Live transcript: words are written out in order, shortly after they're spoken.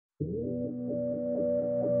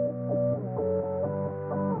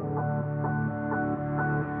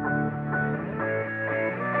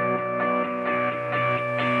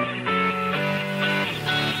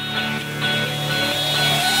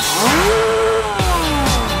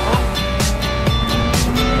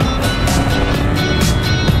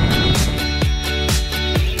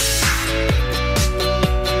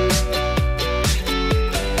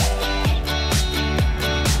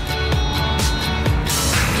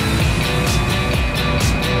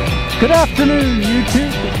Good afternoon,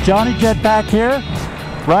 YouTube. Jonny Jetpack here,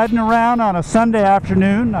 riding around on a Sunday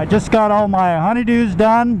afternoon. I just got all my honeydews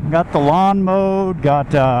done, got the lawn mowed,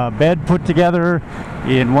 got a bed put together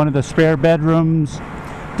in one of the spare bedrooms,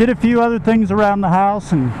 did a few other things around the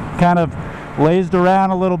house and kind of lazed around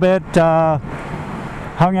a little bit,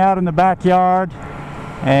 hung out in the backyard,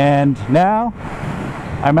 and now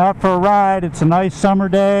I'm out for a ride. It's a nice summer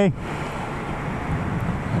day,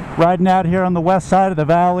 riding out here on the west side of the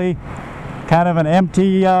valley, kind of an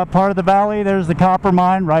empty part of the valley. There's the copper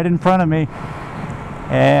mine right in front of me.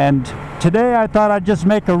 And today I thought I'd just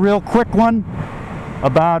make a real quick one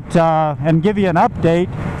about and give you an update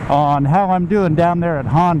on how I'm doing down there at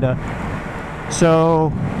Honda.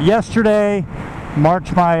 So yesterday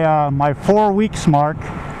marked my 4 weeks mark.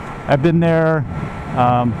 I've been there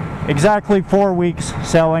exactly 4 weeks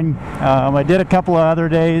selling. I did a couple of other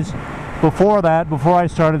days before that, before I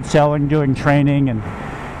started selling, doing training and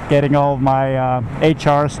getting all of my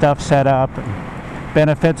HR stuff set up, and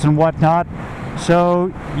benefits and whatnot.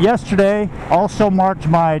 So yesterday also marked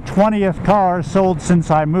my 20th car sold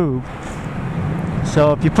since I moved.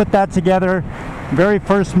 So if you put that together, very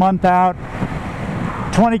first month out,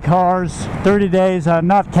 20 cars, 30 days,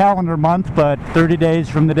 not calendar month, but 30 days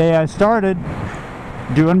from the day I started,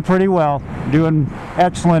 doing pretty well, doing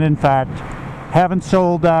excellent in fact. Haven't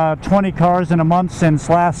sold 20 cars in a month since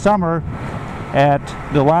last summer at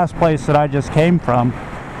the last place that I just came from.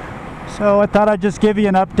 So I thought I'd just give you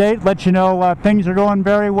an update, let you know things are going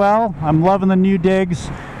very well. I'm loving the new digs,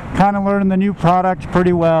 kind of learning the new product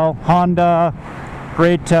pretty well. Honda,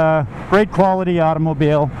 great quality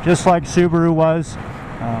automobile, just like Subaru was.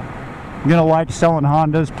 I'm gonna like selling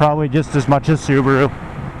Hondas probably just as much as Subaru.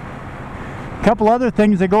 A couple other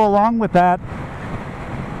things that go along with that.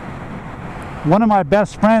 One of my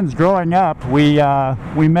best friends growing up, we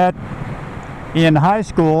met in high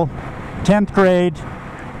school, 10th grade,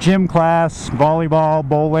 gym class, volleyball,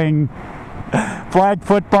 bowling, flag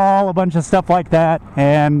football, a bunch of stuff like that,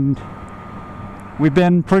 and we've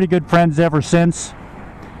been pretty good friends ever since.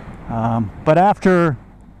 But after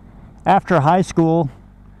high school,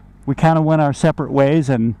 we kind of went our separate ways,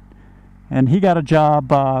 and he got a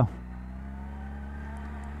job.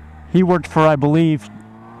 He worked for, I believe,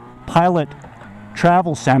 Pilot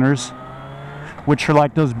Travel Centers, which are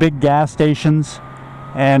like those big gas stations,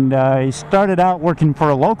 and he started out working for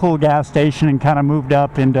a local gas station and kind of moved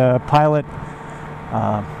up into Pilot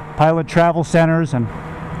Travel Centers, and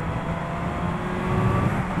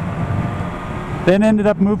then ended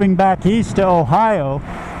up moving back east to Ohio,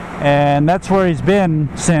 and that's where he's been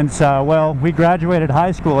since, well, we graduated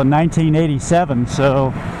high school in 1987,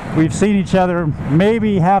 so we've seen each other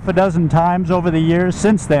maybe half a dozen times over the years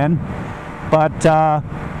since then. But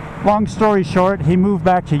long story short, he moved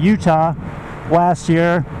back to Utah last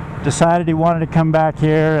year, decided he wanted to come back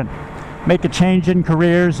here and make a change in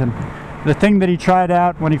careers, and the thing that he tried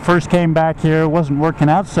out when he first came back here wasn't working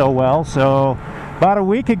out so well. So about a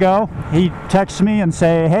week ago, he texted me and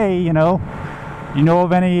say, hey, you know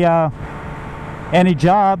of any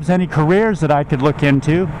jobs, any careers that I could look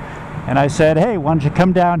into? And I said, hey, why don't you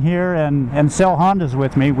come down here and sell Hondas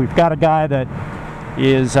with me? We've got a guy that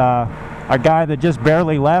is a guy that just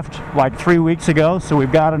barely left like 3 weeks ago, so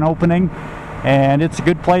we've got an opening, and it's a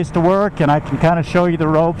good place to work, and I can kind of show you the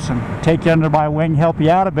ropes and take you under my wing, help you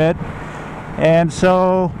out a bit. And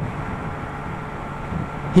so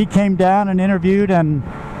he came down and interviewed, and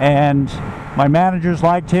my managers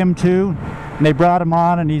liked him too, and they brought him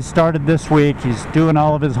on, and he started this week. He's doing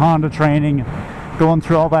all of his Honda training, going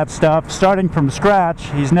through all that stuff, starting from scratch.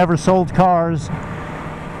 He's never sold cars,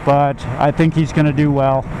 but I think he's going to do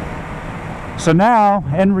well. So now,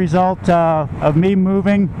 end result of me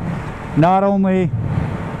moving, not only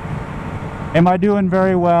am I doing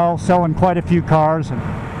very well, selling quite a few cars, and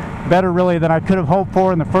better really than I could have hoped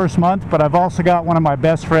for in the first month, but I've also got one of my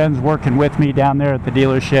best friends working with me down there at the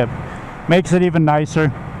dealership. Makes it even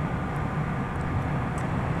nicer.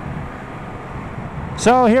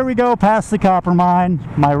 So here we go past the copper mine,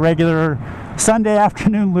 my regular Sunday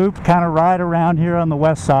afternoon loop, kind of ride around here on the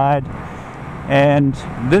west side. And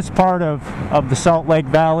this part of the Salt Lake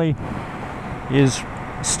Valley is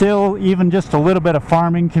still even just a little bit of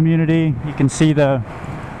farming community. You can see the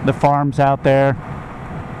farms out there.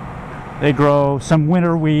 They grow some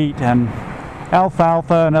winter wheat and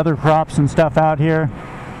alfalfa and other crops and stuff out here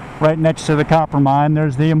right next to the copper mine.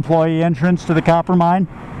 There's the employee entrance to the copper mine.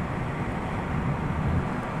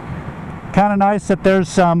 Kind of nice that there's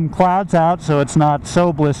some clouds out, so it's not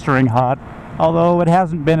so blistering hot, although it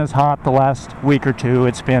hasn't been as hot the last week or two.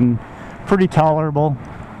 It's been pretty tolerable,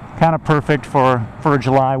 kind of perfect for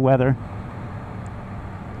July weather.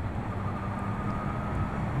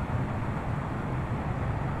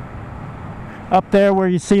 Up there where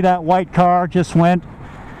you see that white car just went,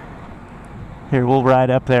 here, we'll ride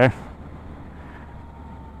up there.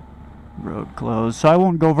 Road closed, so I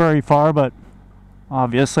won't go very far, but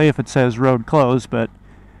obviously if it says road closed, but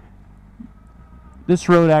this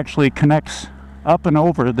road actually connects up and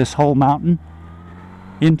over this whole mountain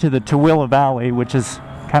into the Tooele Valley, which is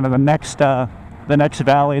kind of the next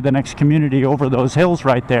valley, the next community over those hills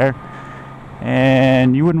right there.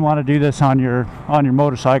 And you wouldn't want to do this on your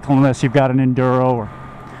motorcycle unless you've got an enduro or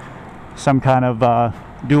some kind of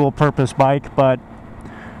dual purpose bike, but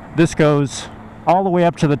this goes all the way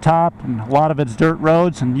up to the top, and a lot of it's dirt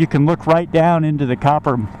roads, and you can look right down into the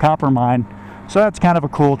copper mine. So that's kind of a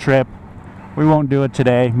cool trip. We won't do it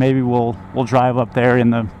today. Maybe we'll drive up there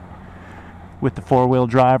with the four-wheel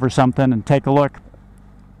drive or something and take a look.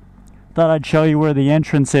 Thought I'd show you where the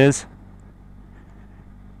entrance is.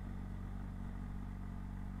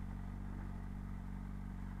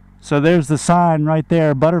 So there's the sign right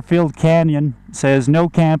there, Butterfield Canyon. It says no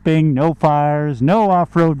camping, no fires, no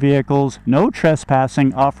off-road vehicles, no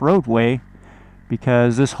trespassing off-roadway,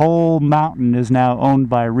 because this whole mountain is now owned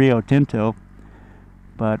by Rio Tinto.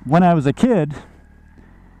 But when I was a kid,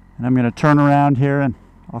 and I'm going to turn around here and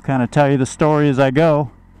I'll kind of tell you the story as I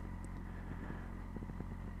go.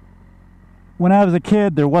 When I was a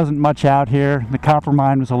kid, there wasn't much out here. The copper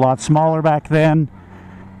mine was a lot smaller back then,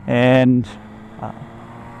 and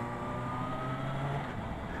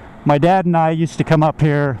my dad and I used to come up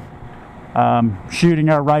here shooting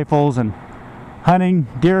our rifles and hunting,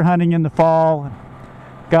 deer hunting in the fall.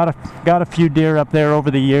 Got a few deer up there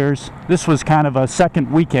over the years. This was kind of a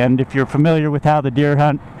second weekend, if you're familiar with how the deer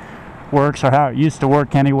hunt works, or how it used to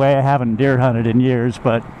work anyway. I haven't deer hunted in years,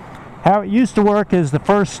 but how it used to work is the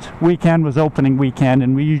first weekend was opening weekend,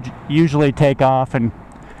 and we usually take off and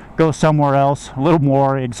go somewhere else, a little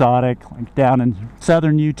more exotic, like down in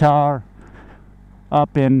southern Utah or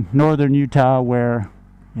up in northern Utah, where,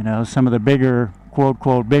 you know, some of the bigger, quote,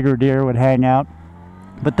 quote, bigger deer would hang out.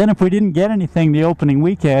 But then if we didn't get anything the opening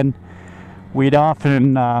weekend, we'd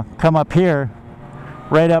often come up here,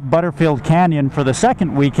 right up Butterfield Canyon for the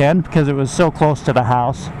second weekend, because it was so close to the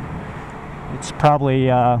house. It's probably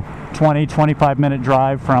 20-25 minute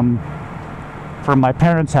drive from my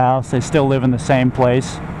parents' house. They still live in the same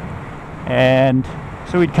place. And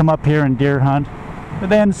so we'd come up here and deer hunt. But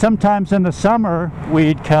then sometimes in the summer,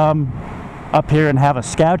 we'd come up here and have a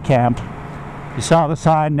scout camp. You saw the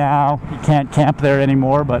sign now. You can't camp there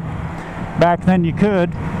anymore, but back then you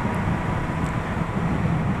could.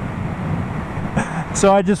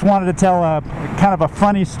 So I just wanted to tell a kind of a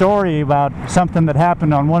funny story about something that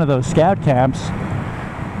happened on one of those scout camps.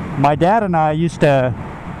 My dad and I used to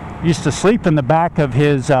sleep in the back of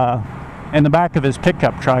his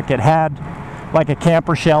pickup truck. It had like a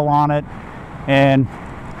camper shell on it, and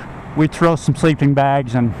we'd throw some sleeping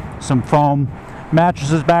bags and some foam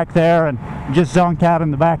mattresses back there and just zonk out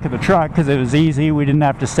in the back of the truck because it was easy. We didn't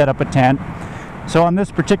have to set up a tent. So on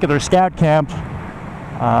this particular scout camp,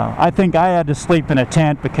 I think I had to sleep in a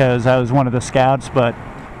tent because I was one of the scouts, but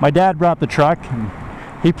my dad brought the truck and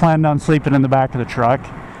he planned on sleeping in the back of the truck.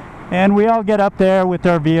 And we all get up there with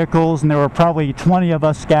our vehicles, and there were probably 20 of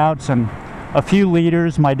us scouts and a few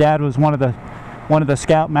leaders. My dad was one of the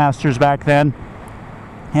scoutmasters back then.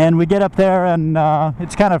 And we get up there, and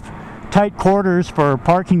it's kind of tight quarters for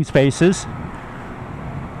parking spaces.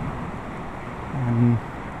 And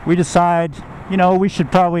we decide, you know, we should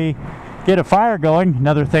probably get a fire going.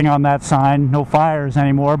 Another thing on that sign, no fires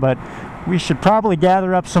anymore, but we should probably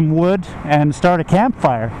gather up some wood and start a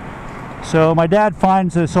campfire. So my dad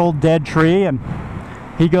finds this old dead tree, and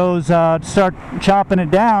he goes to start chopping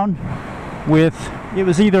it down with, it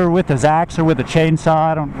was either with his axe or with a chainsaw,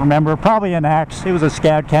 I don't remember, probably an axe. It was a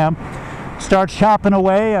scout camp. Starts chopping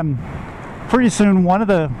away, and pretty soon one of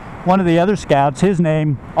the other scouts, his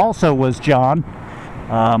name also was John,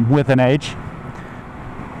 with an H.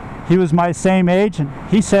 He was my same age, and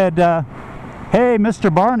he said, "Hey,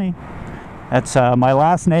 Mr. Barney," that's my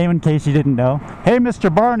last name in case you didn't know. "Hey,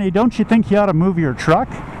 Mr. Barney, don't you think you ought to move your truck?"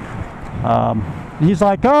 And he's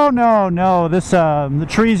like, oh no, no, this the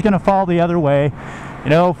tree's gonna fall the other way.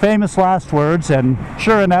 You know, famous last words. And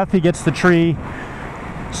sure enough, he gets the tree.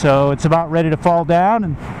 So it's about ready to fall down,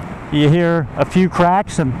 and you hear a few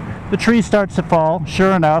cracks, and the tree starts to fall.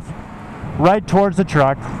 Sure enough, right towards the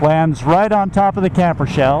truck, lands right on top of the camper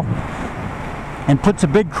shell, and puts a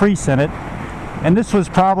big crease in it. And this was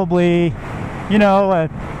probably, you know, a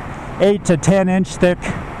 8 to 10 inch thick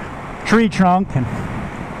tree trunk, and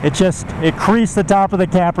it creased the top of the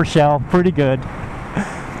camper shell pretty good.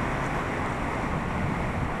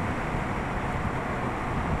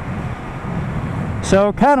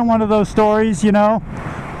 So kind of one of those stories, you know.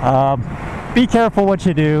 Be careful what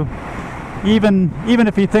you do. Even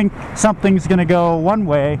if you think something's going to go one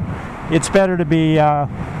way, it's better to be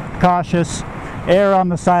cautious, err on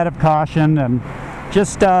the side of caution, and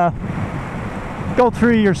just go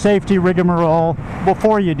through your safety rigmarole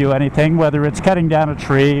before you do anything, whether it's cutting down a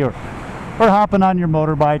tree or hopping on your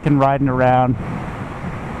motorbike and riding around.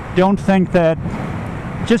 Don't think that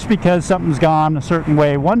just because something's gone a certain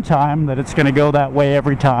way one time that it's going to go that way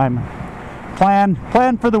every time.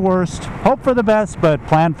 Plan for the worst, hope for the best, but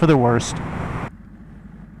plan for the worst.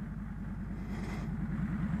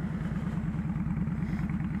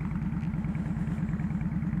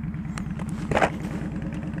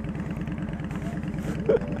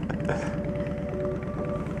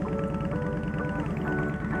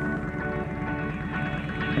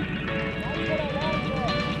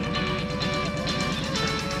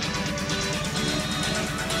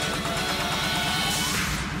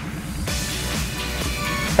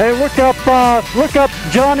 Hey, look up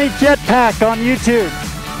Jonny Jetpack on YouTube.